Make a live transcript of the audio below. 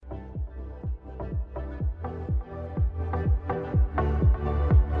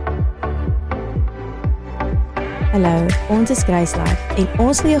Hallo, ons is Grace Life en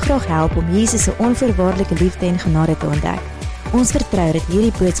ons wil jou graag help om Jesus se onvoorwaardelike liefde en genade te ontdek. Ons vertrou dat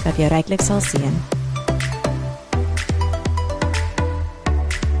hierdie boodskap jou ryklik sal seën.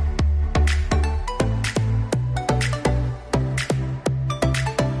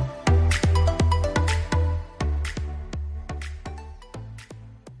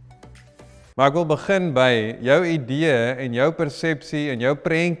 Maar ek wil begin by jou idee en jou persepsie en jou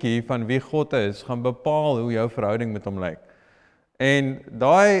prentjie van wie God is, gaan bepaal hoe jou verhouding met hom lyk. En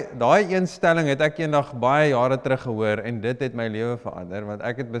daai instelling het ek eendag baie jare terug gehoor en dit het my lewe verander, want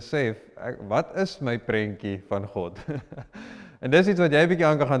ek het besef, wat is my prentjie van God? En dis iets wat jy 'n bietjie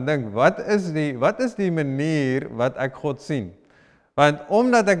aan kan gaan dink, wat is die manier wat ek God sien? Want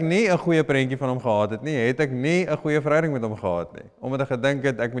omdat ek nie 'n goeie prentjie van hom gehad het nie, het ek nie 'n goeie verhouding met hom gehad nie. Omdat ek gedink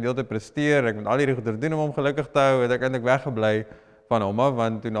het, ek moet heeltyd presteer, ek moet al hierdie goeie doen om hom gelukkig te hou, het ek eintlik weggebly van hom af,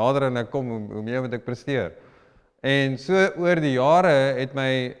 want toe nader en ek kom, hoe meer moet ek presteer. En so oor die jare het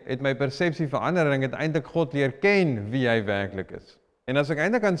my persepsie verander en ek het eintlik God leer ken wie hy werklik is. En as ek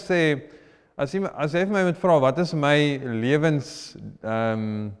eintlik kan sê, as jy vir my moet vra, wat is my lewens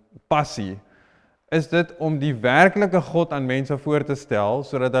passie? Is dit om die werklike God aan mense voor te stel,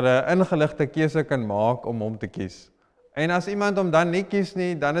 sodat hulle 'n ingeligte keuse kan maak om hom te kies. En as iemand hom dan nie kies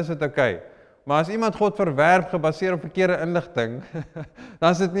nie, dan is dit oukei. Maar as iemand God verwerp gebaseer op verkeerde inligting,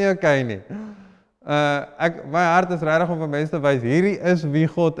 dan is dit nie oukei nie. My hart is regtig om vir mense te wys, hierdie is wie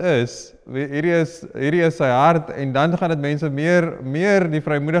God is, hierdie is sy hart, en dan gaan dit mense meer die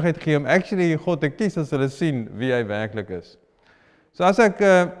vrymoedigheid gee om actually God te kies as hulle sien wie hy werklik is. So as ek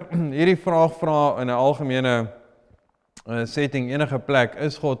hierdie vraag vra in 'n algemene setting, enige plek,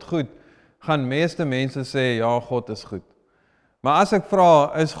 is God goed? Gaan meeste mense sê, ja, God is goed. Maar as ek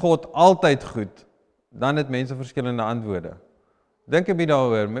vra, is God altyd goed? Dan het mense verskillende antwoorde. Dink 'n bietjie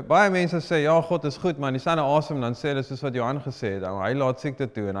daaroor. Baie mense sê, ja, God is goed, maar in dieselfde asem dan sê hulle soos wat Johan gesê het, hy laat siekte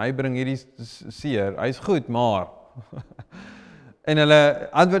toe en hy bring hierdie seer. Hy's goed, maar. En hulle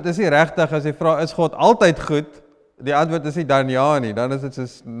antwoord is nie regtig as jy vra, is God altyd goed? Die antwoord is nie dan ja nie, dan is dit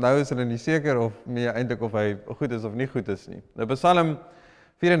soos, nou is hulle nie seker of nie eintlik of hy goed is of nie goed is nie. Nou Psalm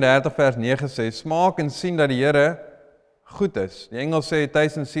 34 vers 9 sê, smaak en sien dat die Here goed is. Die Engels sê,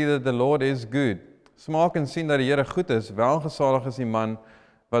 taste and see that the Lord is good. Smaak en sien dat die Here goed is, welgesalig is die man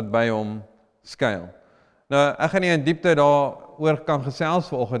wat by hom skuil. Nou, ek gaan nie in diepte daaroor kan gesels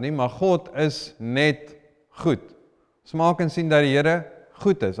vanoggend nie, maar God is net goed. Smaak en sien dat die Here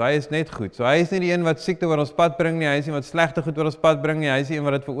goed is, hy is net goed. So hy is nie die een wat siekte oor ons pad bring nie, hy is nie wat slegte goed oor ons pad bring nie, hy is nie een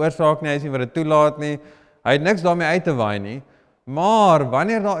wat dit veroorsaak nie, hy is nie wat dit toelaat nie, hy het niks daarmee uit te waai nie, maar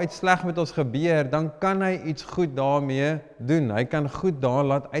wanneer daar iets sleg met ons gebeur, dan kan hy iets goed daarmee doen, hy kan goed daar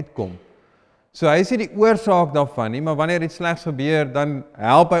laat uitkom. So hy is nie die oorsaak daarvan nie, maar wanneer iets slegs gebeur, dan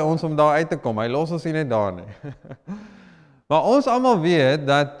help hy ons om daar uit te kom, hy los ons nie net daar nie. Maar ons almal weet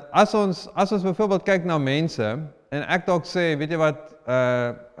dat as ons byvoorbeeld kyk na mense, en ek dalk sê, weet jy wat,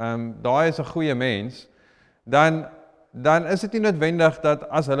 daai is 'n goeie mens, dan is dit nie noodwendig dat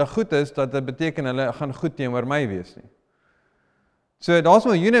as hulle goed is, dat dit beteken hulle gaan goed teenoor my wees nie. So daar's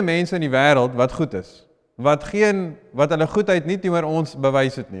miljoene mense in die wêreld wat goed is, wat hulle goedheid nie teenoor ons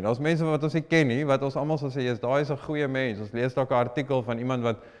bewys het nie. Daar's mense wat ons nie ken nie, wat ons almal sal sê, daai is 'n goeie mens. Ons lees dalk 'n artikel van iemand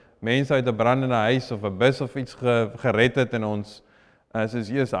wat mense uit 'n brandende huis of 'n bus of iets gered het en ons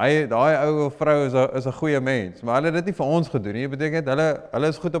soos daai ou of vrou is 'n goeie mens, maar hulle het dit nie vir ons gedoen nie. Dit beteken hulle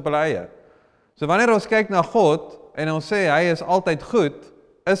is goed op hulle eie. So wanneer ons kyk na God en ons sê hy is altyd goed,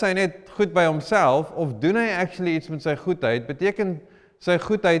 is hy net goed by homself of doen hy actually iets met sy goedheid? Beteken sy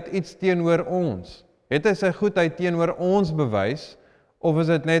goedheid iets teenoor ons? Het hy sy goedheid teenoor ons bewys of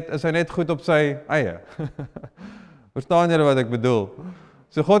is hy net goed op sy eie? Verstaan julle wat ek bedoel?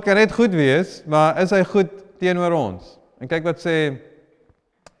 So God kan net goed wees, maar is hy goed teenoor ons? En kyk wat sê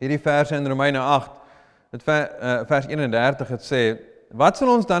hierdie verse in Romeine 8, vers 31, het sê, wat sal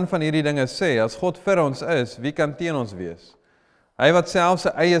ons dan van hierdie dinge sê, as God vir ons is, wie kan teen ons wees? Hy wat self sy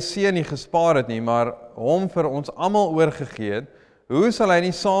eie seun nie gespaar het nie, maar hom vir ons almal oorgegee het, hoe sal hy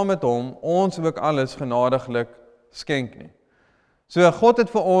nie saam met hom ons ook alles genadiglik skenk nie? So God het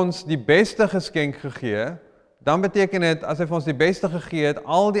vir ons die beste geskenk gegee, dan beteken dit, as hy vir ons die beste gegee het,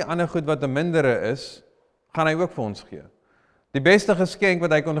 al die ander goed wat 'n mindere is, gaan hy ook vir ons gee. Die beste geskenk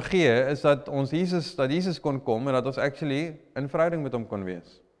wat hy kon gee, is dat Jesus kon kom, en dat ons actually in verhouding met hom kon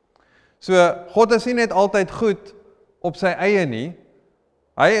wees. So, God is nie net altyd goed op sy eie nie,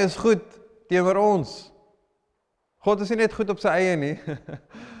 hy is goed teenoor ons. God is nie net goed op sy eie nie,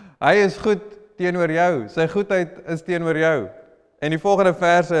 hy is goed teenoor jou, sy goedheid is teenoor jou. En die volgende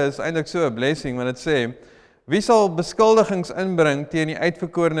verse is eintlik so 'n blessing, want dit sê, Wie sal beskuldigings inbring teen die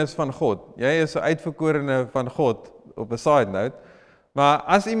uitverkorenes van God? Jy is 'n uitverkorene van God, op 'n side note. Maar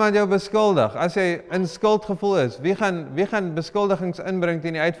as iemand jou beskuldig, as jy in skuldgevoel is, wie gaan beskuldigings inbring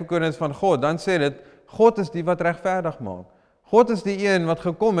teen die uitverkorenes van God? Dan sê dit, God is die wat regverdig maak. God is die een wat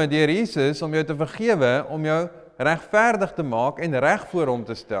gekom het deur Jesus om jou te vergewe, om jou regverdig te maak en reg voor hom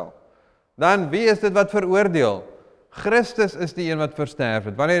te stel. Dan, wie is dit wat veroordeel? Christus is die een wat versterf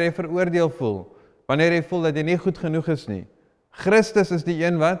het. Wanneer jy veroordeel voel, wanneer jy voel dat jy nie goed genoeg is nie, Christus is die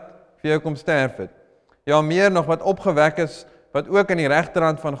een wat vir jou kom sterf het. Ja, meer nog wat opgewek is, wat ook aan die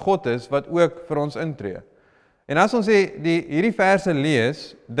regterhand van God is, wat ook vir ons intree. En as ons hierdie verse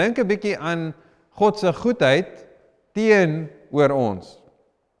lees, dink 'n bietjie aan God se goedheid teenoor ons.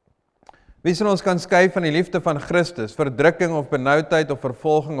 Wie sal ons kan skei van die liefde van Christus, verdrukking of benoudheid of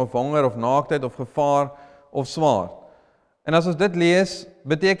vervolging of honger of naaktheid of gevaar of swaard? En as ons dit lees,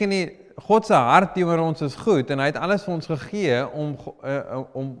 beteken nie God se hart teenoor ons is goed en hy het alles vir ons gegee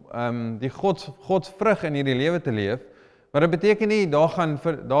om die Gods vrug in hierdie lewe te leef, maar dit beteken nie daar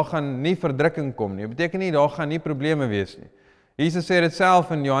gaan nie verdrukking kom nie. Dit beteken nie daar gaan nie probleme wees nie. Jesus sê dit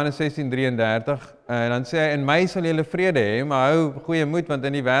self in Johannes 16:33 en dan sê hy, in my sal julle vrede hê, maar hou goeie moed want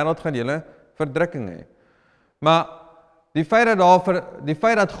in die wêreld gaan julle verdrukking hê. Maar die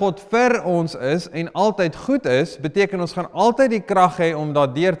feit dat God vir ons is en altyd goed is, beteken ons gaan altyd die krag hê om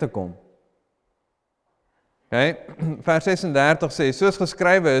daardeur te kom. Okay? Vers 36 sê, soos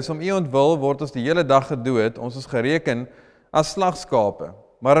geskrywe is, om u ontwil word ons die hele dag gedood, ons is gereken as slagskape.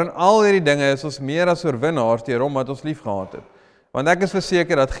 Maar in al hierdie dinge is ons meer as oorwinnaars deur hom wat ons liefgehad het. Want ek is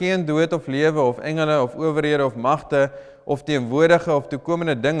verseker dat geen dood of lewe of engele of owerhede of magte of teenwoordige of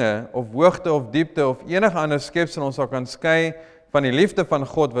toekomende dinge of hoogte of diepte of enige ander skepsel ons sal kan skei van die liefde van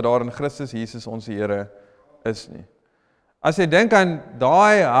God wat daar in Christus Jesus ons Here is nie. As jy dink aan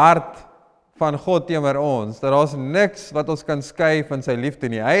daai hart van God teenoor ons, dat daar's niks wat ons kan skei van sy liefde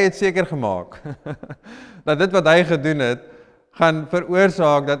nie. Hy het seker gemaak dat dit wat hy gedoen het, gaan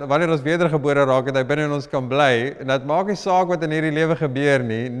veroorsaak dat wanneer ons wedergebore raak, dat hy binne in ons kan bly, en dat maak nie saak wat in hierdie lewe gebeur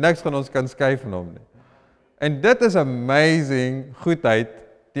nie, niks gaan ons kan skei van hom nie. En dit is amazing goedheid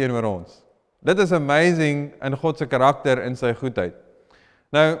teenoor ons. Dit is amazing in God se karakter en sy goedheid.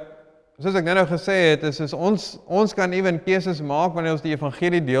 Nou, soos ek nou gesê het, is ons kan ewen keuses maak wanneer ons die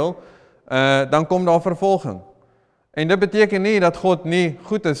evangelie deel, dan kom daar vervolging. En dit beteken nie dat God nie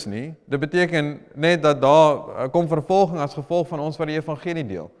goed is nie, dit beteken net dat daar kom vervolging as gevolg van ons wat die evangelie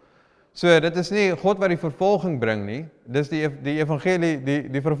deel. So, dit is nie God wat die vervolging bring nie, dis die evangelie,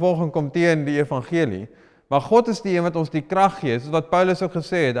 die vervolging kom teen die evangelie, maar God is die een wat ons die krag gee, soos wat Paulus ook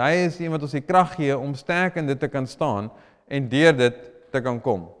gesê het, hy is die een wat ons die krag gee om sterk in dit te kan staan en deur dit te kan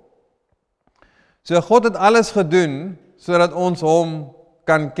kom. So, God het alles gedoen sodat ons hom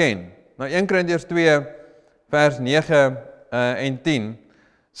kan ken. Nou 1 Korintiërs 2 vers 9 en 10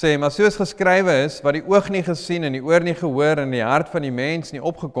 sê, maar soos geskrywe is, wat die oog nie gesien en die oor nie gehoor en die hart van die mens nie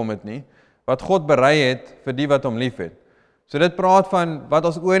opgekom het nie, wat God berei het vir die wat hom lief het. So dit praat van wat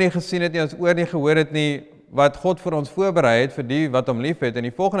ons oor nie gesien het nie, ons oor nie gehoor het nie, wat God vir ons voorberei het vir die wat hom lief het. En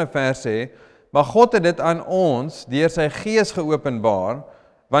die volgende vers sê, maar God het dit aan ons deur sy Gees geopenbaar,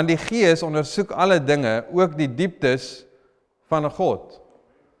 want die Gees ondersoek alle dinge, ook die dieptes van God.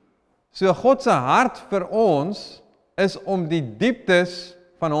 So God se hart vir ons is om die dieptes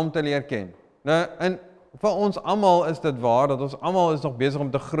van hom te leer ken. Nou, en vir ons almal is dit waar, dat ons almal is nog besig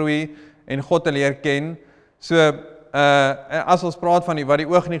om te groei en God te leer ken. So, as ons praat van wat die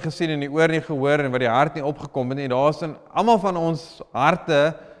oog nie gesien en die oor nie gehoor en wat die hart nie opgekom het nie, daar is in almal van ons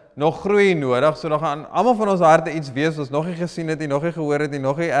harte nog groei nodig, so daar gaan almal van ons harte iets wees, ons nog nie gesien het nie, nog nie gehoor het nie,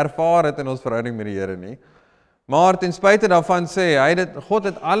 nog nie ervaar het in ons verhouding met die Here nie. Maar ten spyte daarvan sê God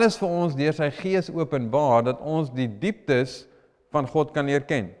het alles vir ons deur sy Gees openbaar, dat ons die dieptes van God kan leer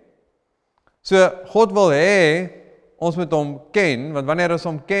ken. So, God wil hê, ons moet hom ken, want wanneer ons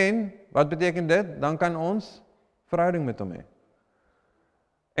hom ken, wat beteken dit? Dan kan ons verhouding met hom hê.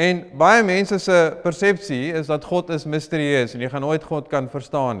 En baie mense se persepsie is dat God is mysterieus, en jy gaan nooit God kan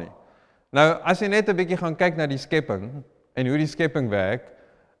verstaan nie. Nou, as jy net 'n bietjie gaan kyk na die skepping, en hoe die skepping werk,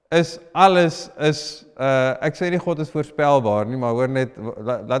 ek sê nie God is voorspelbaar nie, maar hoor net,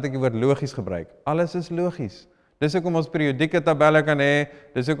 laat ek die woord logies gebruik. Alles is logies. Dis hoekom ons periodieke tabelle kan hê,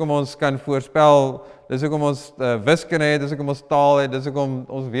 dis hoekom ons kan voorspel, dis hoekom ons wiskunde het, dis hoekom ons taal het, dis hoekom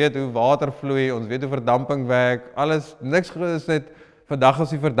ons weet hoe water vloei, ons weet hoe verdamping werk, alles, niks is net, vandag is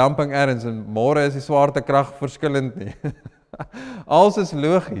die verdamping ergens, en môre is die swaartekrag verskillend nie. Alles is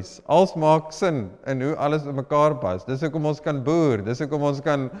logies, alles maak sin in hoe alles in mekaar pas. Dis hoekom ons kan boer, dis hoekom ons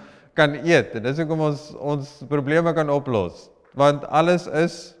kan eet, dis hoekom ons probleme kan oplos, want alles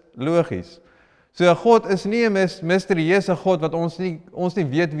is logies. So God is nie 'n misterieuse God wat ons nie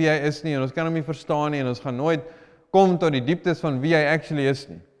weet wie hy is nie en ons kan hom nie verstaan nie en ons gaan nooit kom tot die dieptes van wie hy actually is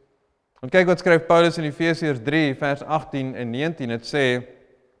nie. En kyk wat skryf Paulus in Efesiërs 3 vers 18 en 19, dit sê: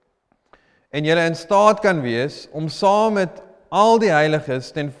 En julle in staat kan wees om saam met al die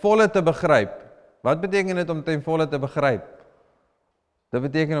heiliges ten volle te begryp. Wat beteken dit om ten volle te begryp? Dit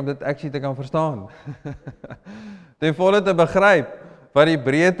beteken om dit actually te kan verstaan. Ten volle te begryp wat die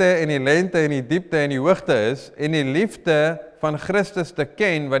breedte en die lengte en die diepte en die hoogte is en die liefde van Christus te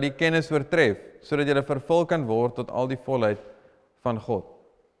ken wat die kennis oortref, sodat jy vervul kan word tot al die volheid van God.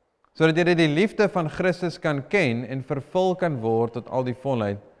 Sodat jy die liefde van Christus kan ken en vervul kan word tot al die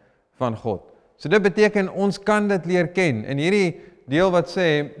volheid van God. So dit beteken ons kan dit leer ken. En hierdie deel wat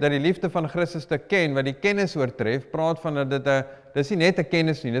sê dat die liefde van Christus te ken wat die kennis oortref, praat van dat dis nie net 'n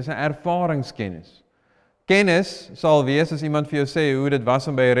kennis nie, dis 'n ervaringskennis. Kennis sal wees as iemand vir jou sê hoe dit was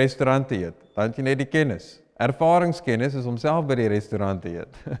om by 'n restaurant te eet. Dan het jy net die kennis. Ervaringskennis is om self by die restaurant te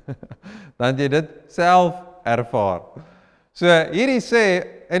eet. Dan het jy dit self ervaar. So hierdie sê,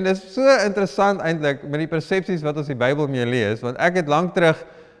 en dit is so interessant eintlik met die persepsies wat ons die Bybel mee lees, want ek het lank terug,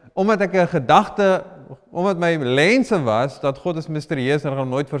 omdat my lense was, dat God is misterieus en ek gaan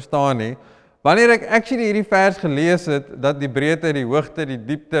nooit verstaan nie, wanneer ek actually hierdie vers gelees het, dat die breedte, die hoogte, die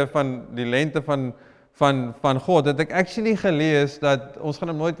diepte van die lengte van God, het ek actually gelees dat ons gaan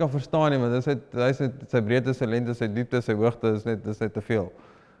hom nooit kan verstaan nie, want hy is net sy breedte, sy lengte, sy diepte, sy hoogte, is net te veel.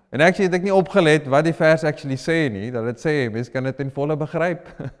 En actually het ek nie opgelet wat die vers actually sê nie, dat dit sê, mens kan dit ten volle begryp.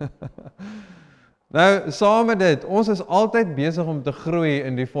 Nou, saam met dit, ons is altyd besig om te groei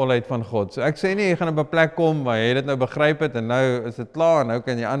in die volheid van God. So ek sê nie, jy gaan op 'n plek kom waar jy dit nou begryp het en nou is dit klaar en nou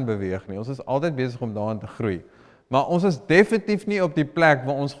kan jy aanbeweeg nie. Ons is altyd besig om daarin te groei. Maar ons is definitief nie op die plek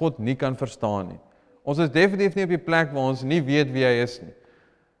waar ons God nie kan verstaan nie. Ons is definitief nie op die plek waar ons nie weet wie hy is nie.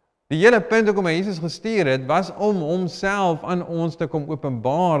 Die hele punt hoekom hy Jesus gestuur het, was om homself aan ons te kom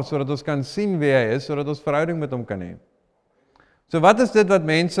openbaar, sodat ons kan sien wie hy is, sodat ons verhouding met hom kan hê. So wat is dit wat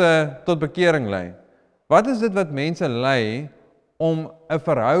mense tot bekering lei? Wat is dit wat mense lei om 'n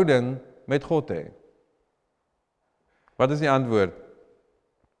verhouding met God te hê? Wat is die antwoord?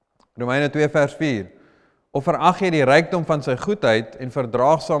 Romeine 2 vers 4. Of verag jy die rykdom van sy goedheid en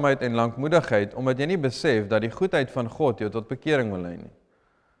verdraagsaamheid en lankmoedigheid, omdat jy nie besef dat die goedheid van God jou tot bekering wil lei nie?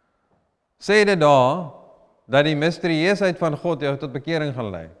 Sê dit daar, dat die misterieusheid van God jou tot bekering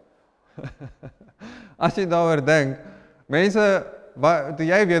gaan lei. As jy daaroor dink, mense, toe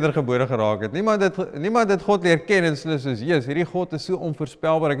jy wedergebore geraak het, niemand het God leer ken en soos, hierdie God is so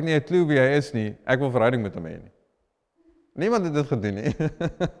onvoorspelbaar, ek het nie 'n klou wie hy is nie, ek wil verhouding met hom hê nie. Niemand het dit gedoen nie.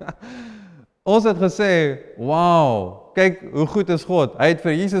 Ons het gesê, wow, kyk hoe goed is God. Hy het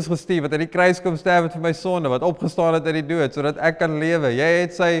vir Jesus gestuur, wat aan die kruis kom sterf het vir my sonde, wat opgestaan het uit die dood, sodat ek kan lewe. Jy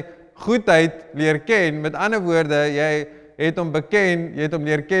het sy goedheid leer ken, met ander woorde, jy het hom beken, jy het hom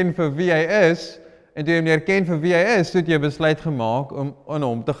leer ken vir wie hy is, en toe jy hom leer ken vir wie hy is, toe het jy besluit gemaak om in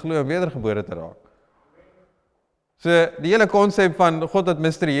hom te glo en wedergebore te raak. So, die hele konsep van God wat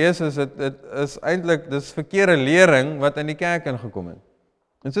misterieus is, dit is eintlik, dis verkeerde lering wat in die kerk ingekom het.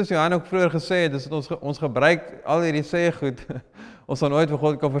 En soos Johan ook vroeër gesê het, is dit ons gebruik al hierdie sê goed, ons sal nooit vir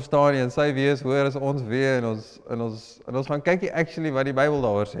God kan verstaan nie, en sy wees hoor as ons weet, en ons gaan kyk nie actually wat die Bybel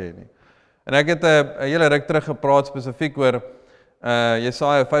daaroor sê nie. En ek het 'n hele ruk terug gepraat spesifiek oor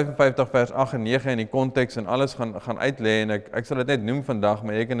Jesaja 55 vers 8 en 9 in die konteks en alles gaan uitlê, en ek sal dit net noem vandag,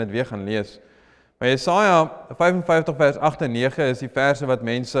 maar jy kan dit weer gaan lees. Maar Jesaja 55 vers 8 en 9 is die verse wat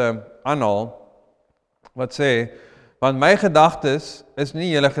mense aanhaal, wat sê, want my gedagtes is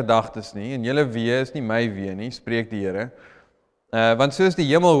nie julle gedagtes nie, en julle weë is nie my weë nie, spreek die Here. Want soos die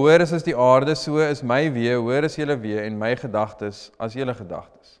hemel hoër is as die aarde, so is my weë hoër as julle weë, en my gedagtes as julle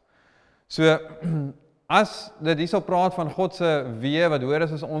gedagtes. So, as dit hierso praat van God se weë wat hoër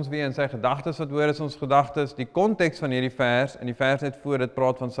is as ons weë, en sy gedagtes wat hoër is as ons gedagtes, die konteks van hierdie vers, en die vers net voor dit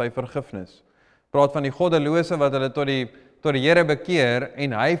praat van sy vergifnis. Praat van die goddelose wat hulle tot die Here bekeer,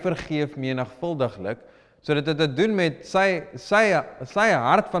 en hy vergeef menigvuldiglik, so dat dit te doen met sy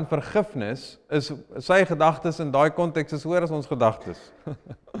hart van vergifnis, is sy gedagtes in daai konteks is hoër as ons gedagtes.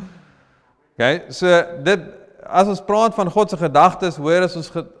 Okay, so as ons praat van God se gedagtes, hoër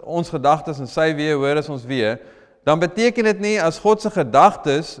as ons gedagtes en sy weë hoër as ons weë, dan beteken dit nie as God se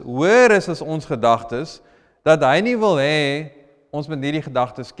gedagtes hoër is as ons gedagtes, dat hy nie wil hê ons moet hierdie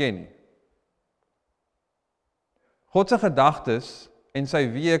gedagtes ken nie. God se gedagtes en sy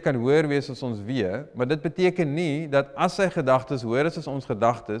weë kan hoër wees as ons weë, maar dit beteken nie dat as sy gedagtes hoër is as ons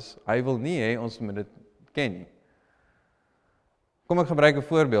gedagtes, hy wil nie hê ons moet dit ken nie. Kom ek gebruik 'n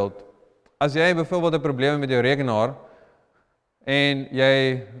voorbeeld. As jy byvoorbeeld 'n probleem met jou rekenaar, en jy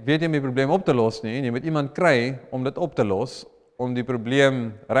weet nie om die probleem op te los nie, en jy moet iemand kry om dit op te los, om die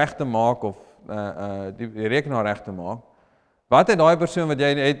probleem reg te maak, of die rekenaar reg te maak, wat het daai persoon wat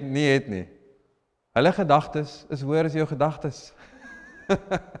jy nie het nie? Hulle gedagtes is hoër as jou gedagtes.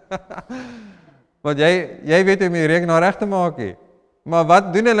 Want jy weet om die rekenaar reg te maak nie. Maar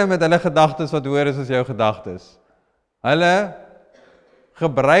wat doen hulle met hulle gedagtes wat hoër is as jou gedagtes? Hulle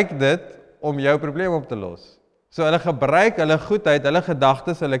gebruik dit om jou probleem op te los. So hulle gebruik hulle goedheid, hulle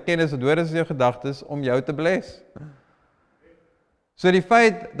gedagtes, hulle kennis wat hoër is as jou gedagtes om jou te bless. So die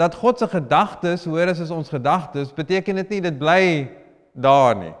feit dat God se gedagtes hoër is as ons gedagtes, beteken dit nie dit bly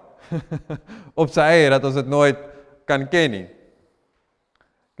daar nie. Op sy eie, dat ons dit nooit kan ken nie.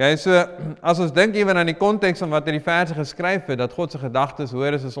 Okay, so as ons dink ewen aan die konteks van wat in die verse geskryf het, dat God se gedagtes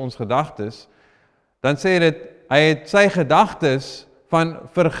hoër is as ons gedagtes, dan sê dit, hy het sy gedagtes van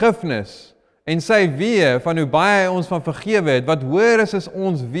vergifnis en sy weë van hoe baie hy ons van vergewe het, wat hoër is as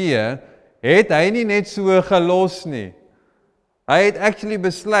ons weë, het hy nie net so gelos nie. Hy het actually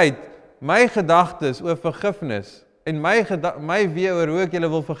besluit, my gedagtes oor vergifnis en my weë oor hoe ek julle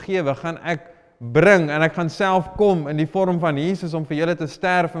wil vergewe, gaan ek bring, en ek gaan self kom in die vorm van Jesus om vir julle te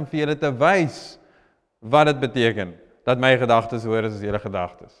sterf en vir julle te wys wat dit beteken, dat my gedagtes hoër is as julle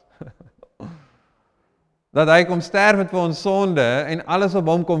gedagtes. Dat hy kom sterf het vir ons sonde en alles op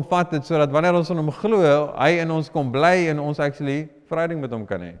hom kom vat het, sodat wanneer ons in hom glo, hy in ons kom bly en ons actually verhouding met hom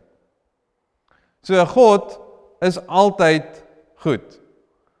kan hê. So God is altyd goed.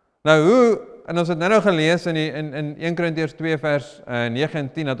 Nou en ons het nou gelees in 1 Korintiërs 2 vers 9 en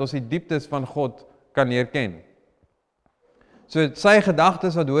 10, dat ons die dieptes van God kan leer ken. So sy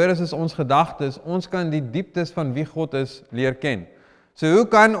gedagtes wat hoër is as ons gedagtes, ons kan die dieptes van wie God is leer ken. So hoe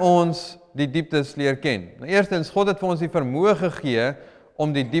kan ons die dieptes leer ken? Nou eerstens, God het vir ons die vermoë gegee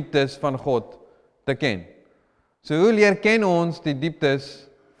om die dieptes van God te ken. So hoe leer ken ons die dieptes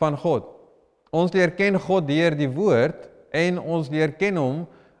van God? Ons leer ken God deur die woord, en ons leer ken hom,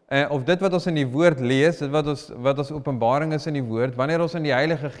 of dit wat ons in die woord lees, dit wat ons openbaring is in die woord, wanneer ons in die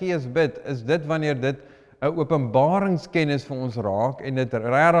Heilige Gees bid, is dit wanneer dit 'n openbaringskennis vir ons raak, en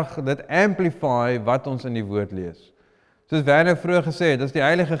dit amplify wat ons in die woord lees. Soos Werner vroeër gesê het, as die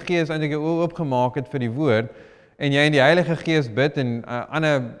Heilige Gees eintlik jou oë oopgemaak het vir die woord, en jy in die Heilige Gees bid, en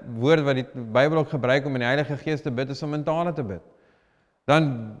ander woord wat die Bybel ook gebruik om in die Heilige Gees te bid, is om in tale te bid.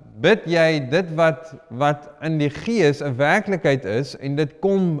 Dan bid jy dit wat in die Gees 'n werklikheid is, en dit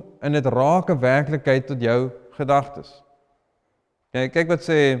kom in dit raak 'n werklikheid tot jou gedagtes. Kyk wat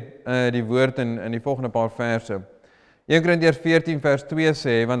sê die woord in die volgende paar verse. 1 Korintiërs 14 vers 2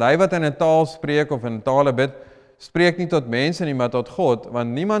 sê, want hy wat in 'n taal spreek of in tale bid, spreek nie tot mense nie, maar tot God, want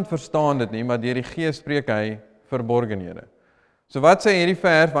niemand verstaan dit nie, maar deur die Gees spreek hy verborgenhede. So wat sê hierdie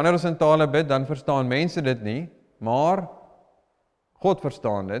vers, wanneer ons in tale bid, dan verstaan mense dit nie, maar God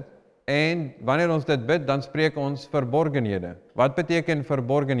verstaan dit, en wanneer ons dit bid, dan spreek ons verborgenhede. Wat beteken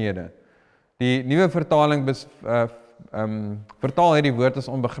verborgenhede? Die nuwe vertaling vertaal hierdie woord as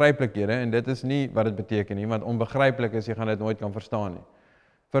onbegryplikhede, en dit is nie wat dit beteken nie, want onbegryplik is, jy gaan dit nooit kan verstaan nie.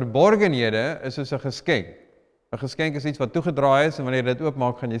 Verborgenhede is soos 'n geskenk. 'n Geskenk is iets wat toegedraai is, en wanneer jy dit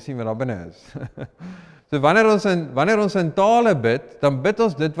oopmaak, gaan jy sien wat daar binne is. So wanneer ons in tale bid, dan bid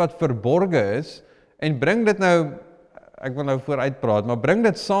ons dit wat verborge is, en bring dit nou, ek wil nou vooruitpraat, maar bring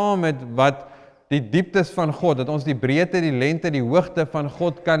dit saam met wat die dieptes van God, dat ons die breedte, die lengte, die hoogte van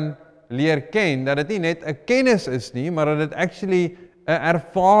God kan leer ken, dat dit nie net 'n kennis is nie, maar dat dit actually 'n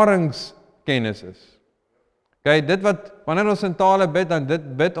ervaringskennis is. Okay, wanneer ons in tale bid, dan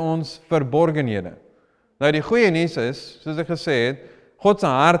bid ons verborgenhede. Nou die goeie nuus is, soos ek gesê het, God se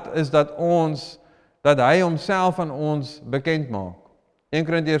hart is dat hy homself aan ons bekend maak. 1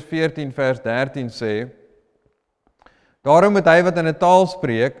 Korintiërs 14 vers 13 sê, daarom moet hy wat in 'n taal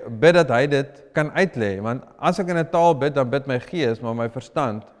spreek, bid dat hy dit kan uitlê, want as ek in 'n taal bid, dan bid my gees, maar my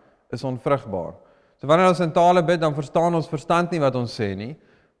verstand is onvrugbaar. So wanneer ons in tale bid, dan verstaan ons verstand nie wat ons sê nie,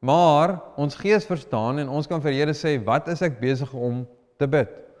 maar ons gees verstaan, en ons kan vir die Here sê, wat is ek besig om te bid?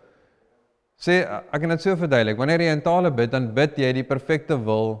 Ek kan dit so verduidelik, wanneer jy in tale bid, dan bid jy die perfekte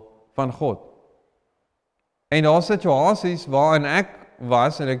wil van God. En daar is situasies waarin ek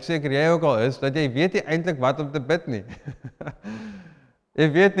was, en ek seker jy ook al is, dat jy weet nie eintlik wat om te bid nie. Jy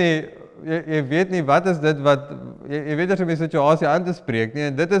weet nie wat is dit jy weet as om die situasie aan te spreek nie,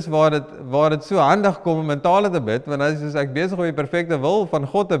 en dit is waar dit so handig kom om in tale te bid, want as ek besig om die perfekte wil van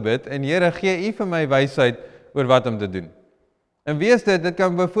God te bid, en Here gee U vir my wysheid oor wat om te doen. En wees dit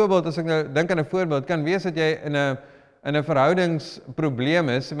kan byvoorbeeld, as ek nou dink aan 'n voorbeeld, kan wees dat jy in 'n verhoudingsprobleem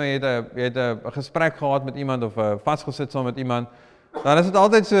is, maar jy het 'n gesprek gehad met iemand, of vasgesit saam met iemand, dan is dit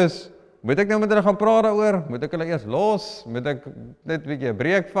altyd soos, Moet ek nou met hulle gaan praat daaroor? Moet ek hulle eers los? Moet ek net 'n bietjie 'n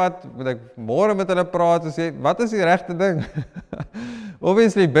breek vat? Moet ek môre met hulle praat en sê, wat is die regte ding?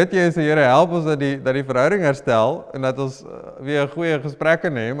 Obviously bid jy sê, Here, help ons dat die verhouding herstel en dat ons weer goeie gesprekke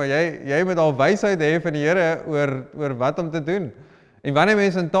hê, maar jy moet al wysheid hê van die Here oor wat om te doen. En wanneer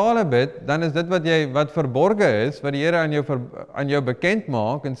mense in tale bid, dan is dit wat verborge is, wat die Here aan jou bekend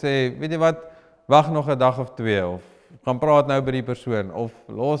maak en sê, weet jy wat, wag nog 'n dag of 2 of gaan praat nou by die persoon of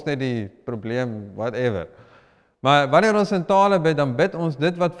los net die probleem, whatever. Maar wanneer ons in tale bid, dan bid ons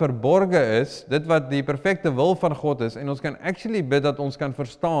dit wat verborge is, dit wat die perfekte wil van God is, en ons kan actually bid dat ons kan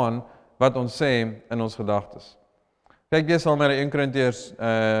verstaan wat ons sê in ons gedagtes. Kyk weer saam na 1 Korintiërs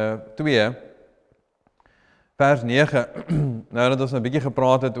 2, vers 9, nou dat ons 'n bietjie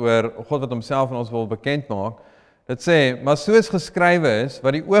gepraat het oor God wat homself aan ons wil bekend maak, dit sê, maar soos geskrywe is,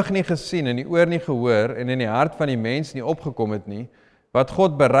 wat die oog nie gesien en die oor nie gehoor en in die hart van die mens nie opgekom het nie, wat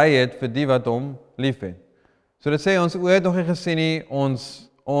God berei het vir die wat hom liefhet. So dit sê, ons oor het nog nie gesien nie, ons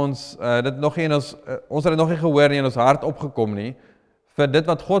het dit nog nie gehoor nie in ons hart opgekom nie, vir dit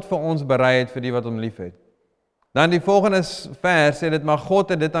wat God vir ons berei het vir die wat hom liefhet. Dan die volgende vers sê dit, maar God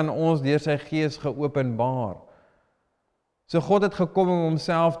het dit aan ons deur sy gees geopenbaar. So God het gekom om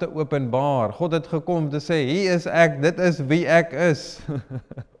homself te openbaar. God het gekom om te sê, hier is ek, dit is wie ek is.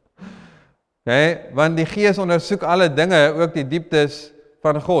 Okay? Want die Gees ondersoek alle dinge, ook die dieptes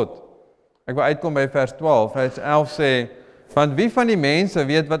van God. Ek wil uitkom by vers 12. Vers 11 sê, want wie van die mense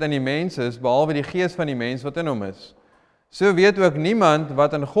weet wat in die mens is, behalwe die Gees van die mens wat in hom is? So weet ook niemand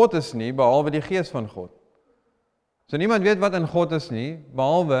wat in God is nie, behalwe die Gees van God. So niemand weet wat in God is nie,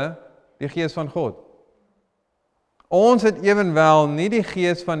 behalwe die Gees van God. Ons het ewenwel nie die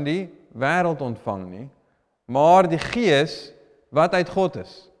Gees van die wêreld ontvang nie, maar die Gees wat uit God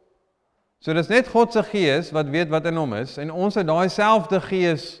is. So dis net God se Gees wat weet wat in hom is, en ons het daai selfde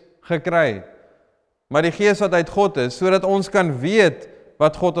Gees gekry. Maar die Gees wat uit God is, sodat ons kan weet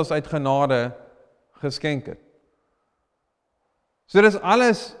wat God ons uit genade geskenk het. So dis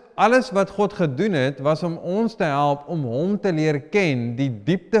alles wat God gedoen het, was om ons te help om hom te leer ken, die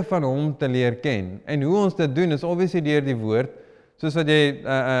diepte van hom te leer ken. En hoe ons dit doen is obviously deur die woord, soos wat jy,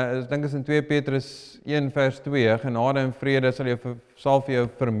 ek dink is in 2 Petrus 1 vers 2, genade en vrede sal vir jou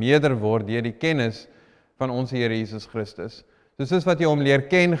vermeerder word deur die kennis van ons Here Jesus Christus. So soos wat jy hom leer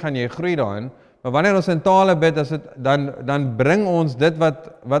ken, gaan jy groei daarin, maar wanneer ons in tale bid, dan bring ons dit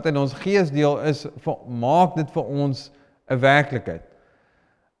wat in ons geesdeel is, maak dit vir ons 'n werklikheid.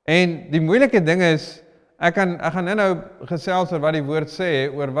 En die moeilike ding is, ek gaan nou gesels oor wat die woord sê,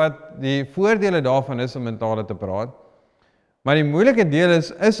 oor wat die voordele daarvan is om in tale te praat. Maar die moeilike deel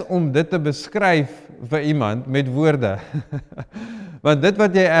is om dit te beskryf vir iemand met woorde. Want dit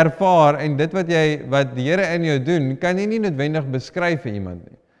wat jy ervaar en dit wat die Here in jou doen, kan jy nie noodwendig beskryf vir iemand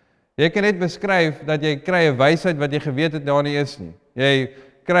nie. Jy kan net beskryf dat jy kry 'n wysheid wat jy geweet het daar nie is nie. Jy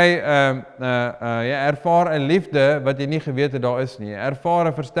kry jy ervaar 'n liefde wat jy nie geweet het daar is nie. Jy ervaar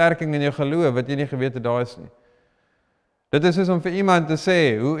 'n versterking in jou geloof wat jy nie geweet het daar is nie. Dit is soos om vir iemand te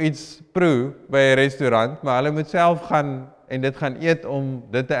sê hoe iets proe by 'n restaurant, maar hulle moet self gaan en dit gaan eet om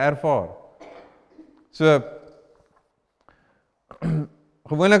dit te ervaar. So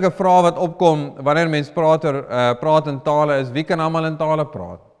gewoonlik 'n vraag wat opkom wanneer mense praat in tale is, wie kan almal in tale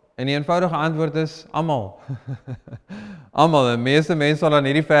praat? En die eenvoudige antwoord is almal. Almal, die meeste mense sal dan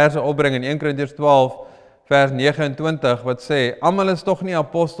hierdie verse opbring in 1 Korintiërs 12 vers 29 wat sê, almal is tog nie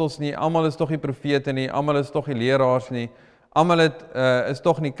apostels nie, almal is tog nie profete nie, almal is tog nie leraars nie, almal is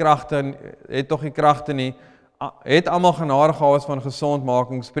tog nie het tog nie kragte nie, het almal genadegawes van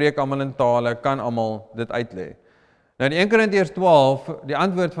gesondmaking, spreek almal in tale, kan almal dit uitlê. Nou in 1 Korintiërs 12, die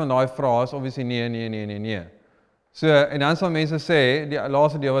antwoord van daai vraag is obviously nee. So, en dan sal mense sê, die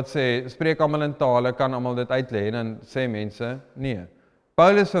laaste deel wat sê, spreek almal in tale, kan almal dit uitlê, en dan sê mense, nee.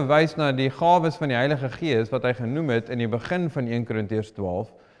 Paulus verwys na die gawes van die Heilige Gees, wat hy genoem het in die begin van 1 Korintiërs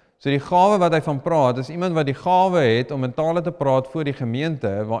 12. So die gawe wat hy van praat, is iemand wat die gawe het om in tale te praat voor die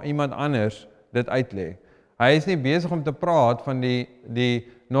gemeente, waar iemand anders dit uitlê. Hy is nie besig om te praat van die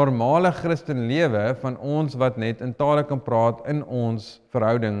normale Christenlewe van ons wat net in tale kan praat in ons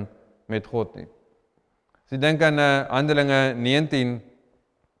verhouding met God nie. As jy dink aan Handelinge 19,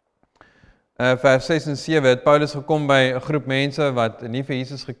 vers 6 en 7, het Paulus gekom by 'n groep mense wat nie vir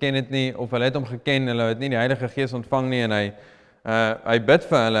Jesus geken het nie, of hulle het hom geken, hulle het nie die Heilige Gees ontvang nie, en hy bid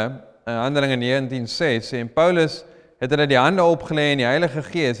vir hulle, Handelinge 19:6, en Paulus het hulle die hande opgelê en die Heilige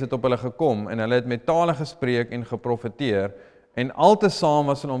Gees het op hulle gekom, en hulle het met tale gespreek en geprofeteer, en altesaam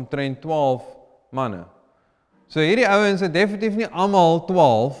was hulle omtrent 12 manne. So hierdie ouens het definitief nie almal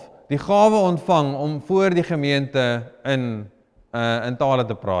 12 die gawe ontvang om voor die gemeente in in tale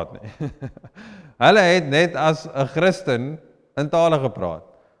te praat nie. Hulle het net as 'n Christen in tale gepraat.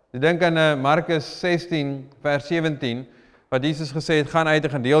 Ek dink aan Markus 16 vers 17 wat Jesus gesê het, gaan uit en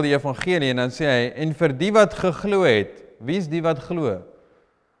gaan deel die evangelie, en dan sê hy, en vir die wat geglo het, wie is die wat glo?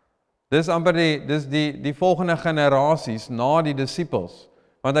 Dis amper die volgende generasies na die disippels.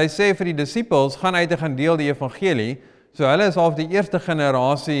 Want hy sê vir die disippels, gaan uit en gaan deel die evangelie, so hulle is half die eerste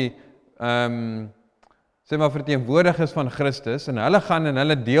generasie, sê maar verteenwoordigers van Christus, en hulle gaan en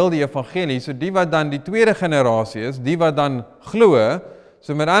hulle deel die evangelie, so die wat dan die tweede generasie is, die wat dan glo,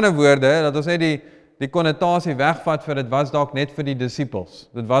 so met ander woorde, dat ons net die konnotasie wegvat vir dit was dalk net vir die disippels,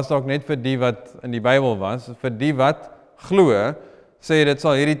 dit was dalk net vir die wat in die Bybel was, vir die wat glo, sê dit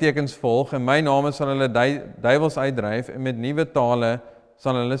sal hierdie tekens volg, en my name sal hulle duiwels uitdryf, en met nuwe tale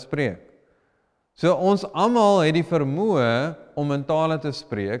sal hulle spreek. So ons almal het die vermoë om in tale te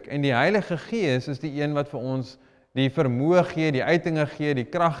spreek, en die Heilige Gees is die een wat vir ons die vermoë gee, die uitinge gee, die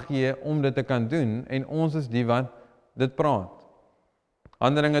krag gee om dit te kan doen, en ons is die wat dit praat.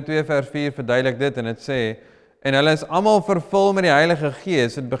 Handelinge 2 vers 4 verduidelik dit, en dit sê, en hulle is almal vervul met die Heilige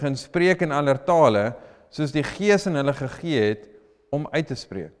Gees, het begin spreek in aller tale, soos die Gees in hulle gegee het, om uit te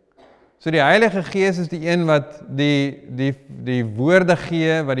spreek. So die Heilige Gees is die een wat die woorde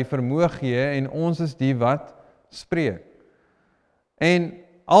gee, wat die vermoë gee, en ons is die wat spreek. En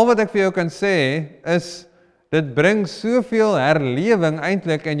al wat ek vir jou kan sê, is, dit bring soveel herlewing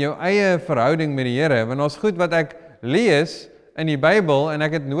eintlik in jou eie verhouding met die Here, want ons goed wat ek lees in die Bybel, en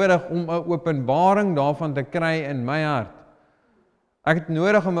ek het nodig om 'n openbaring daarvan te kry in my hart. Ek het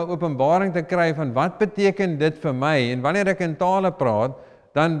nodig om 'n openbaring te kry van wat beteken dit vir my, en wanneer ek in tale praat,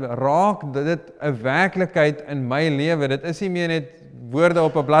 dan raak dit 'n werklikheid in my lewe. Dit is nie meer net woorde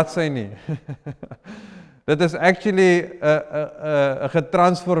op 'n bladsy nie. Dit is actually 'n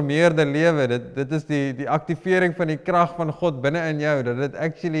getransformeerde lewe. Dit is die aktivering van die krag van God binne in jou, dat dit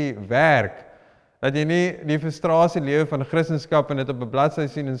actually werk. Dat jy nie die frustrasie lewe van Christendom en dit op 'n bladsy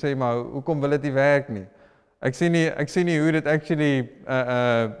sien en sê, maar hoekom wil dit nie werk nie? Ek sien nie hoe dit actually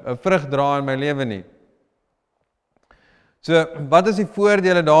 'n vrug dra in my lewe nie. So, wat is die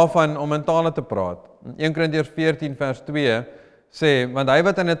voordele daarvan om in tale te praat? 1 Korintiërs 14 vers 2 sê, want hy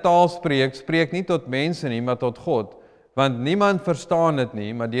wat in 'n taal spreek, spreek nie tot mense nie, maar tot God, want niemand verstaan dit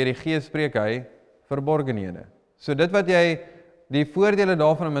nie, maar deur die Gees spreek hy verborgenhede. So dit wat die voordele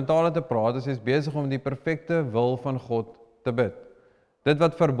daarvan om in tale te praat, is besig om die perfekte wil van God te bid. Dit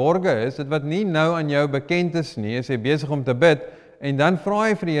wat verborge is, dit wat nie nou aan jou bekend is nie, is jy besig om te bid, en dan vra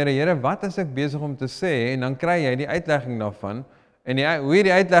jy vir die Here, Here, wat is ek besig om te sê, en dan kry jy die uitlegging daarvan, en hoe jy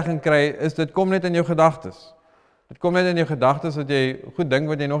die uitlegging kry, is dit kom net in jou gedagtes. Dit kom net in jou gedagtes, dat jy goed dink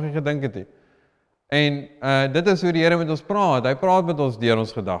wat jy nog nie gedink het nie. En dit is hoe die Here met ons praat, hy praat met ons deur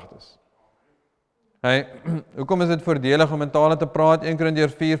ons gedagtes. Hoekom is dit voordelig om in tale te praat? 1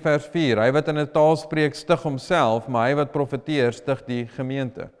 Korintiërs 4 vers 4, hy wat in 'n taal spreek, stig homself, maar hy wat profeteer, stig die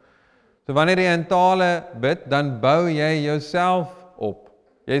gemeente. So wanneer jy in tale bid, dan bou jy jouself op.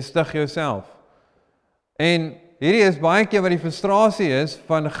 Jy stig jouself. En hierdie is baie keer wat die frustrasie is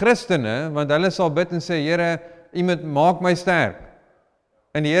van Christene, want hulle sal bid en sê, Here, U moet maak my sterk.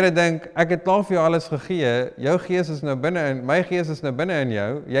 En die Here dink, ek het klaar vir jou alles gegee, jou gees is nou binne in, my gees is nou binne in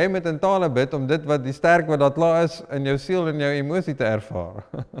jou, jy moet in tale bid om dit wat die sterk wat daar klaar is in jou siel en jou emosie te ervaar.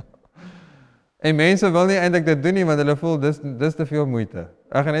 En mense wil nie eintlik dit doen nie, want hulle voel, dis te veel moeite.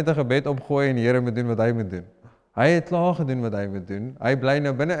 Ek gaan net 'n gebed opgooi en die Here moet doen wat hy moet doen. Hy het klaar gedoen wat hy moet doen, hy bly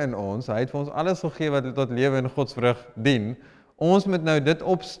nou binne in ons, hy het vir ons alles gegee wat tot lewe en Godsvrug dien. Ons moet nou dit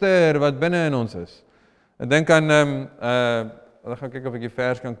opstuur wat binne in ons is. Ek dink aan, ek gaan kyk of ek die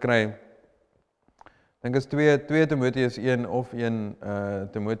vers kan kry. Ek dink is 2 Timoteus 1 of 1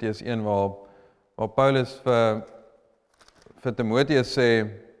 Timoteus 1 waar Paulus vir Timoteus sê,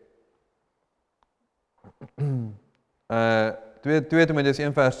 2 Timoteus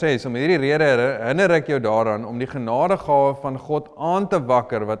 1 vers 6, om hierdie rede herinner ek jou daaraan om die genadegawe van God aan te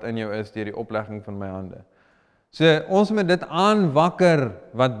wakker wat in jou is deur die oplegging van my hande. So ons moet dit aanwakker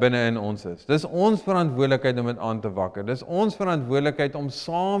wat binne in ons is. Dis ons verantwoordelikheid om dit aan te wakker. Dis ons verantwoordelikheid om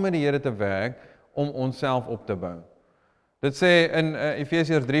saam met die Here te werk om onsself op te bou. Dit sê in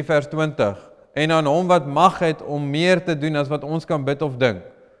Efesiërs 3 vers 20, en aan hom wat mag het om meer te doen as wat ons kan bid of dink,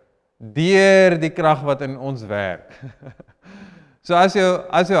 deur die krag wat in ons werk. So as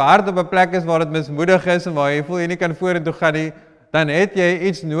jou hart op 'n plek is waar dit mismoedig is en waar jy voel jy nie kan vorentoe gaan nie, dan het jy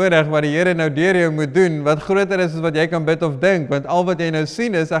iets nodig wat die Here nou deur jou moet doen, wat groter is as wat jy kan bid of dink, want al wat jy nou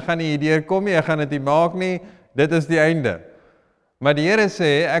sien is, ek gaan nie hierdeur kom nie, ek gaan dit nie maak nie, dit is die einde. Maar die Here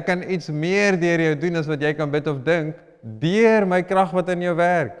sê, ek kan iets meer deur jou doen as wat jy kan bid of dink, deur my krag wat in jou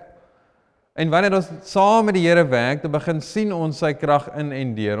werk. En wanneer ons saam met die Here werk, dan begin sien ons sy krag in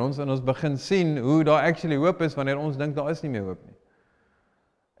en deur ons, en ons begin sien hoe daar actually hoop is, wanneer ons dink daar is nie meer hoop nie.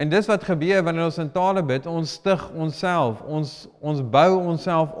 En dis wat gebeur wanneer ons in tale bid, ons stig onsself, ons bou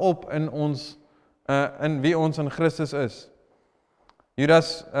onsself op in in wie ons in Christus is.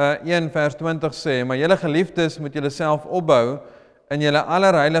 Judas 1 vers 20 sê, maar julle geliefdes moet julle self opbou in julle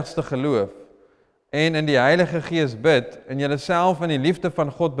allerheiligste geloof, en in die Heilige Gees bid, en julle self in die liefde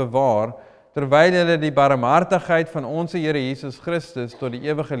van God bewaar, terwyl julle die barmhartigheid van ons Here Jesus Christus tot die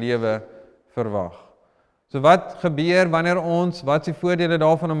ewige lewe verwag. So wat gebeur wanneer wat is die voordele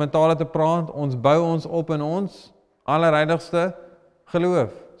daarvan om in tale te praat? Ons bou ons op in ons allerheiligste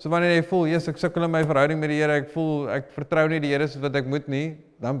geloof. So wanneer jy voel, ek sukkel in my verhouding met die Here, ek vertrou nie die Here soos wat ek moet nie,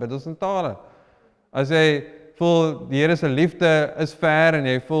 dan bid ons in tale. As jy voel, die Here se liefde is ver, en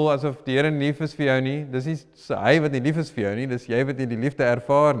jy voel asof die Here nie lief is vir jou nie, dis nie hy wat nie lief is vir jou nie, dis jy wat nie die liefde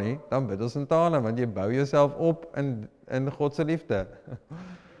ervaar nie, dan bid ons in tale, want jy bou jouself op in God se liefde.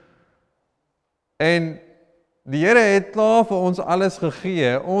 En die Here het klaar vir ons alles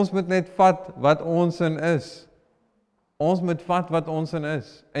gegee, ons moet net vat wat ons in is. Ons moet vat wat ons in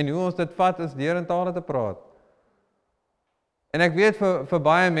is, en hoe ons dit vat is deur in tale te praat. En ek weet vir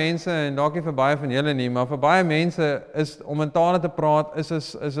baie mense, en dalk nie vir baie van julle nie, maar vir baie mense is om in tale te praat is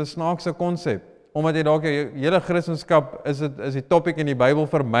 'n snaakse konsep. Omdat jy dalk jou hele Christendom is die topic in die Bybel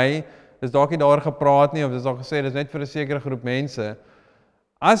vermy, dis dalk nie daar gepraat nie, of dis al gesê dis net vir 'n sekere groep mense.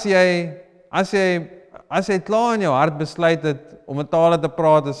 As jy klaar in jou hart besluit het om in tale te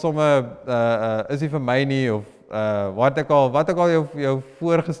praat, is somme is nie vir my nie, of wat ook al jou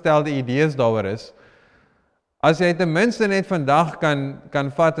voorgestelde idees daaroor is. As jy ten minste net vandag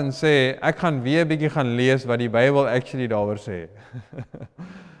kan vat en sê, ek gaan weer 'n bietjie gaan lees wat die Bybel actually daaroor sê.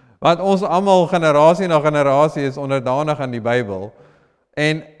 Want ons almal generasie na generasie is onderdanig aan die Bybel.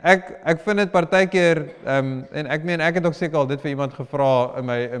 En ek vind dit partykeer, en ek het ook seker al dit vir iemand gevra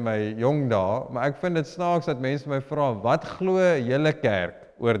in my jong dae, maar ek vind dit snaaks dat mense my vra, wat glo julle kerk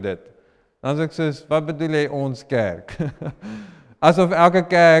oor dit? Dan sê ek soos, wat bedoel jy ons kerk? Asof elke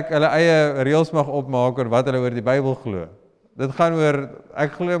kerk hulle eie reëls mag opmaak oor wat hulle oor die Bybel glo. Dit gaan oor,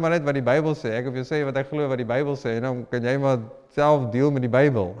 ek glo maar net wat die Bybel sê, ek hoef jou sê wat ek glo wat die Bybel sê, en dan kan jy maar self deel met die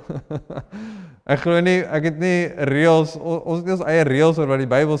Bybel. Ek het nie reëls, ons het nie ons eie reëls oor wat die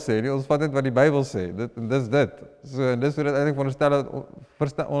Bybel sê nie, ons vat net wat die Bybel sê, dis dit. So, en dis hoe dit eintlik onderstel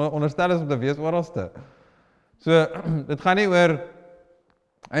is om te wees oralste. So, dit gaan nie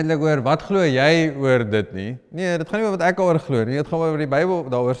eintlik oor wat glo jy oor dit nie. Nee, dit gaan nie oor wat ek daaroor glo nie, dit gaan oor wat die Bybel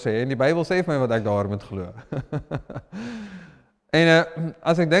daaroor sê, en die Bybel sê vir my wat ek daaroor moet glo. En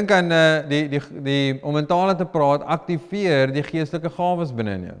as ek dink aan die om in tale te praat, aktiveer die geestelike gawes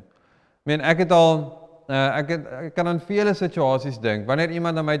binne in jou. Ek kan aan vele situasies dink, wanneer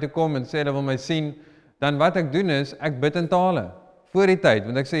iemand na my toe kom en sê, hulle wil my sien, dan wat ek doen is, ek bid in tale, voor die tyd,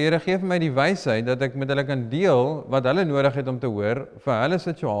 want ek sê, Here, gee vir my die wysheid, dat ek met hulle kan deel, wat hulle nodig het om te hoor, vir hulle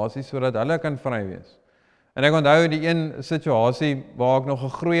situasies, sodat hulle kan vry wees. En ek onthou die een situasie, waar ek nog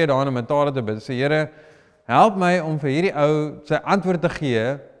gegroei het daarin om in tale te bid, sê, Here, help my om vir hierdie ou sy antwoord te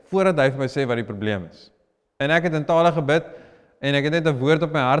gee, voordat hy vir my sê wat die probleem is. En ek het in tale gebid, en ek het net 'n woord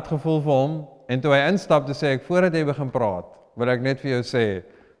op my hart gevoel vir hom, en toe hy instap, toe sê ek, voordat jy begin praat, wil ek net vir jou sê,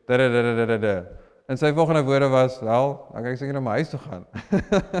 en sy volgende woorde was, wel, dan kan ek seker na my huis toe gaan.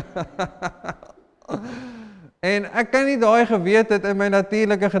 En ek kan nie daai geweet het in my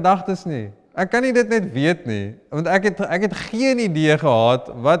natuurlike gedagtes nie. Ek kan nie dit net weet nie, want ek het geen idee gehad,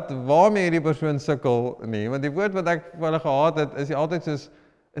 waarmee hierdie persoon sukkel nie, want die woord wat ek vir hulle gehad het, is altyd soos,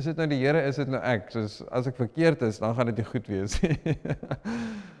 is dit nou die Here, is dit nou ek? Soos, as ek verkeerd is, dan gaan dit nie goed wees.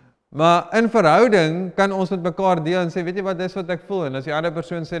 Maar in verhouding kan ons met mekaar deel en sê, weet jy wat, dis wat ek voel, en as die ander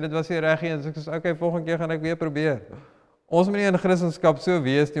persoon sê, dit was nie reg nie, en ek sê, okay, volgende keer gaan ek weer probeer. Ons moet nie in Christendom so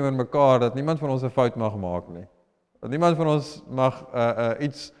wees teenoor mekaar, dat niemand van ons 'n fout mag maak nie. Dat niemand van ons mag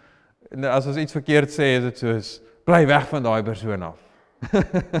iets, as ons iets verkeerd sê, is dit soos, bly weg van daai persoon af.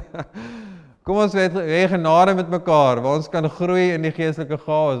 Kom ons hê genade met mekaar, waar ons kan groei in die geestelike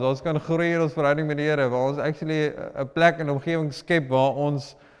gawes, waar ons kan groei in ons verhouding met die Here, waar ons actually 'n plek en omgewing skep waar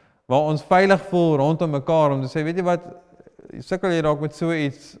ons veilig voel rondom mekaar, om te sê, weet jy wat, sukkel jy dalk met so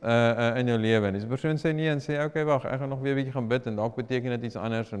iets in jou lewe, en die persoon sê nee, en sê, okay, wag, ek gaan nog weer 'n bietjie gaan bid, en dalk beteken dit iets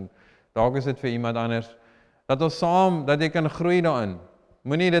anders, en dalk is dit vir iemand anders, dat ons saam, dat jy kan groei daarin.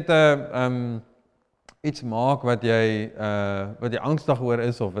 Moenie dit iets maak wat jy angstig oor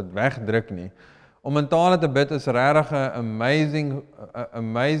is, of dit wegdruk nie. Om in tale te bid is regtig 'n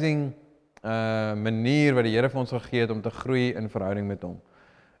amazing manier wat die Here vir ons gegee het om te groei in verhouding met hom.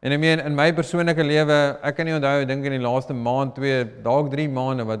 En ek meen, in my persoonlike lewe, ek kan nie onthou, ek dink in die laaste maand, 2, dalk 3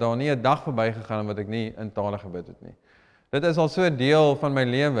 maande, wat daar nie 'n dag verby gegaan wat ek nie in tale gebid het nie. Dit is al so 'n deel van my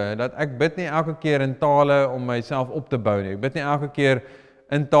lewe, dat ek bid nie elke keer in tale om myself op te bou nie. Ek bid nie elke keer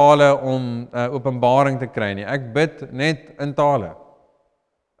in tale om openbaring te kry nie. Ek bid net in tale.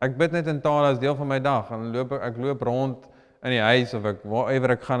 Ek bid net in tale as deel van my dag. En ek loop rond in die huis, of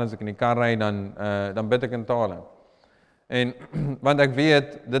waarover ek gaan, as ek in die kar ry, dan bid ek in tale. En want ek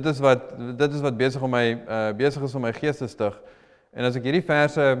weet, dit is wat besig is om my gees te stig. En as ek hierdie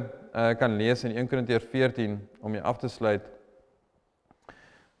verse kan lees in 1 Korintiërs 14 om jy af te sluit.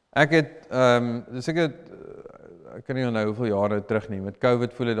 Ek het ek kan nie onthou hoeveel jare terug nie. Met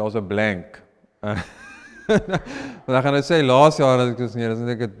COVID voel dit daar's 'n blank. Want ek gaan nou sê laas jaar as ek dis nie, dan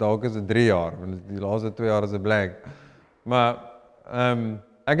dink ek dalk is dit 3 jaar, want die laaste 2 jaar is 'n blank. Maar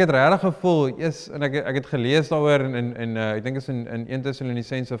ek het regtig gevoel, en ek het gelees daaroor en ek dink is in 1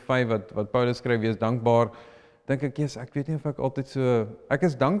 Tessalonisense 5 wat Paulus skryf, wees dankbaar. Dink ek, ek weet nie of ek altyd so, ek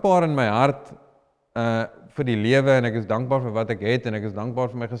is dankbaar in my hart vir die lewe, en ek is dankbaar vir wat ek het, en ek is dankbaar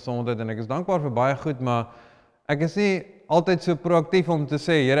vir my gesondheid, en ek is dankbaar vir baie goed, maar ek is nie altyd so proaktief om te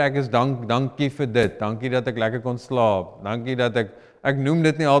sê, Here, ek is dankie vir dit, dankie dat ek lekker kon slaap, dankie dat ek noem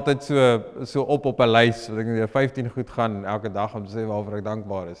dit nie altyd so op 'n lys, dat ek 15 goed gaan elke dag om te sê waarvoor ek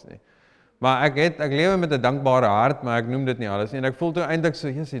dankbaar is nie. Maar ek lewe met 'n dankbare hart, maar ek noem dit nie alles nie. En ek voel toe eintlik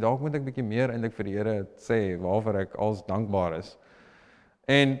so, dalk moet ek bietjie meer eintlik vir die Here sê waarvoor ek als dankbaar is.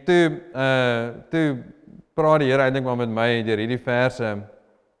 En toe praat die Here eintlik maar met my deur hierdie verse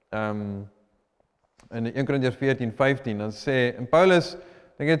in 1 Korintiërs 14:15, dan sê, en Paulus,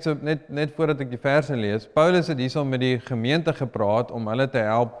 ek het so net voordat ek die verse lees, Paulus het hierso met die gemeente gepraat om hulle te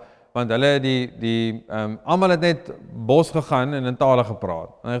help, want hulle almal het net bos gegaan en in tale gepraat.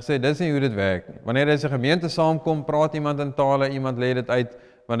 En hy gesê, dis nie hoe dit werk nie. Wanneer jy 'n gemeente saamkom, praat iemand in tale, iemand lê dit uit,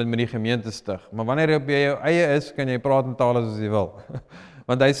 want dit met die gemeente stig. Maar wanneer jy op jou eie is, kan jy praat in tale soos jy wil.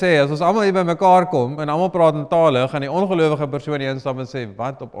 Want hy sê, as ons almal hier by mekaar kom, en almal praat in tale, gaan die ongelowige persoon hier instap en sê,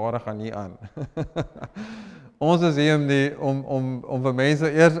 wat op aarde gaan hier aan? Ons is hier om vir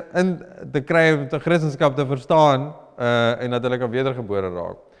mense eers in te kry, om die Christendom te verstaan, en dat hulle kan wedergebore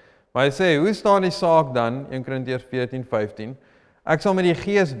raak. Maar hy sê, hoe staan die saak dan, 1 Korintiërs 14:15, ek sal met die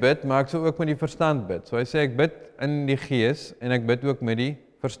gees bid, maar ek sal ook met die verstand bid. So hy sê, ek bid in die gees, en ek bid ook met die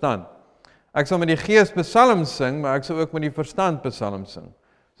verstand. Ek sal met die gees psalms sing, maar ek sal ook met die verstand psalms sing.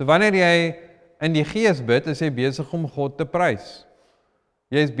 So wanneer jy in die gees bid, is jy besig om God te prys.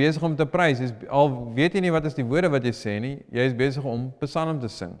 Jy is besig om te prys, al weet jy nie wat is die woorde wat jy sê nie, jy is besig om psalm te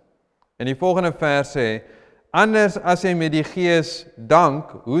sing. En die volgende vers sê, anders as hy met die gees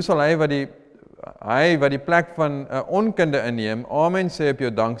dank, hoe sal hy wat die plek van 'n onkunde inneem, amen sê op jou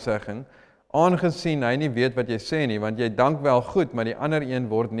danksegging, aangesien hy nie weet wat jy sê nie, want jy dank wel goed, maar die ander een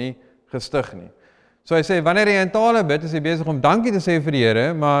word nie gestig nie. So hy sê, wanneer jy in tale bid, is jy besig om dankie te sê vir die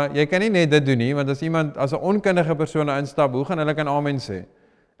Here, maar jy kan nie net dit doen nie, want as 'n onkundige persoon instap, hoe gaan hulle kan amen sê?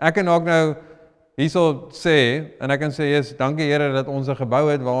 Ek kan ook nou hierso sê, en ek kan sê, dankie Here dat ons 'n gebou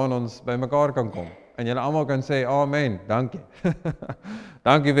het waarin ons by mekaar kan kom. En julle almal kan sê, amen, dankie.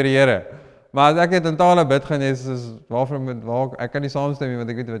 Dankie vir die Here. Maar as ek net in tale bid, gaan jy sê, ek kan nie saamstem nie, want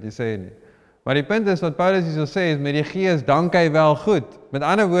ek weet wat jy sê nie. Maar die punt is, wat Paulus hier so sê, is met die gees dank hy wel goed. Met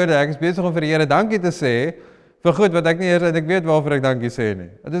ander woorde, ek is besig om vir die Here dankie te sê, vir goed wat ek nie eers ek weet waarvoor ek dankie sê nie.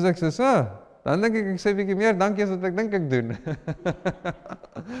 Dit is ek sê, dan dink ek sê bietjie meer dankie as wat ek dink ek doen.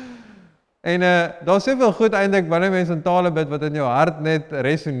 En daar's soveel goed eintlik wanneer mense in tale bid wat in jou hart net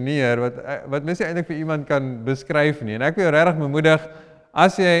resoneer, wat mense eintlik vir iemand kan beskryf nie. En ek wil jou regtig bemoedig,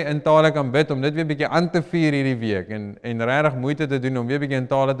 as jy in tale kan bid, om dit weer bietjie aan te vier hierdie week, en regtig moeite te doen om weer bietjie in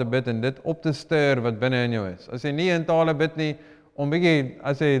tale te bid, en dit op te stuur wat binne in jou is. As jy nie in tale bid nie,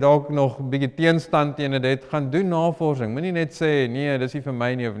 as jy dalk nog bietjie teenstand teen dit, gaan doen navorsing. Moenie net sê, nee, dis nie vir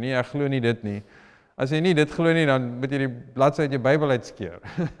my nie, of nee, ek glo nie dit nie. As jy nie dit glo nie, dan moet jy die bladsy uit jou Bybel uitskeer.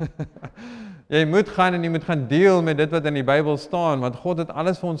 Jy moet gaan en jy moet gaan deel met dit wat in die Bybel staan, want God het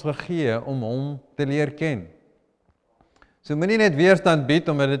alles vir ons gegee om hom te leer ken. So moenie net weerstand bied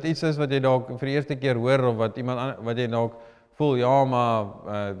omdat dit iets is wat jy dalk vir die eerste keer hoor, of wat jy dalk voel, ja, maar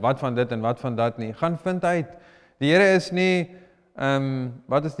wat van dit en wat van dat nie. Gaan vind uit. Die Here is nie,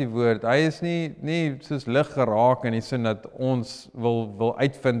 wat is die woord? Hy is nie soos lig geraak in die sin dat ons wil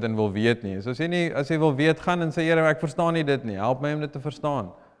uitvind en wil weet nie. So as jy wil weet, gaan en sê, Here, ek verstaan nie dit nie. Help my om dit te verstaan.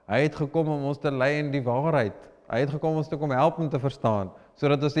 Hy het gekom om ons te lei in die waarheid. Hy het gekom om ons te kom help om te verstaan,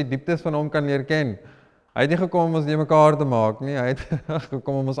 sodat ons die dieptes van hom kan leer ken. Hy het nie gekom om ons nie mekaar te maak nie, hy het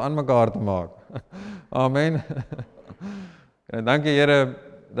gekom om ons aan mekaar te maak. Amen. En dankie Here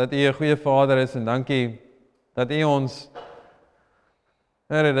dat U 'n goeie Vader is, en dankie dat U ons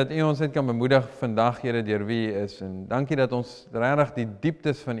Here, dat U ons net kan bemoedig vandag, Here, deur wie U is. En dankie dat ons regtig die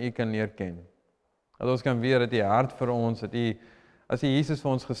dieptes van U kan leer ken. Dat ons kan weet dat U hart vir ons, dat U, as U Jesus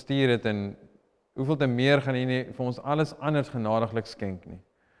vir ons gestuur het, en hoeveel te meer gaan U nie vir ons alles anders genadiglik skenk nie.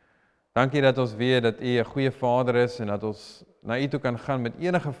 Dankie dat ons weet dat U 'n goeie Vader is en dat ons na U toe kan gaan met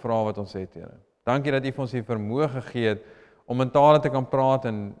enige vraag wat ons het, Here. Dankie dat U vir ons die vermoë gegee het om in tale te kan praat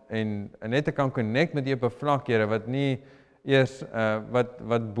en net te kan connect met U op 'n vlak, Here, wat nie eers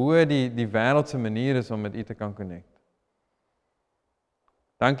wat bo die wêreldse manier is om met U te kan connect.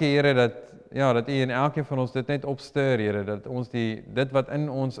 Dankie, Here, dat U in elkeen van ons dit net opstuur, Here, dat ons dit wat in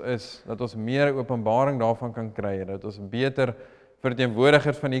ons is, dat ons meer openbaring daarvan kan kry, Here, dat ons beter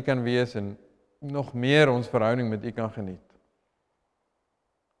verteenwoordigers van U kan wees en nog meer ons verhouding met U kan geniet.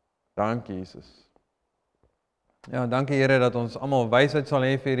 Dankie, Jesus. Ja, dankie, Here, dat ons almal wysheid sal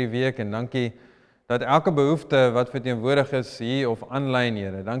hê vir hierdie week, en dankie dat elke behoefte wat verteenwoordig is hier of aanlyn,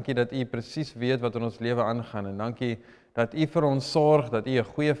 Here, dankie dat U presies weet wat in ons lewe aangaan, en dankie dat U vir ons sorg, dat U 'n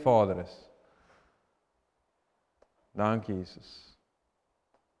goeie Vader is. Dankie, Jesus.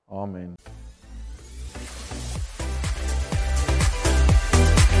 Amen.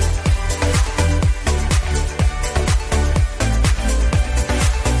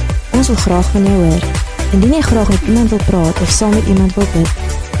 Ons wil graag van jou hoor. Indien jy graag met iemand wil praat of saam met iemand wil bid,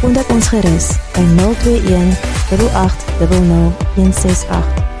 kontak ons gerus by 021 8800 168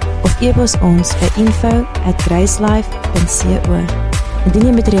 of e-pos ons by info@gracelife.co. Indien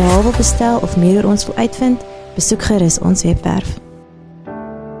jy materiaal wil bestel of meer oor ons wil uitvind, besoek gerus ons webwerf.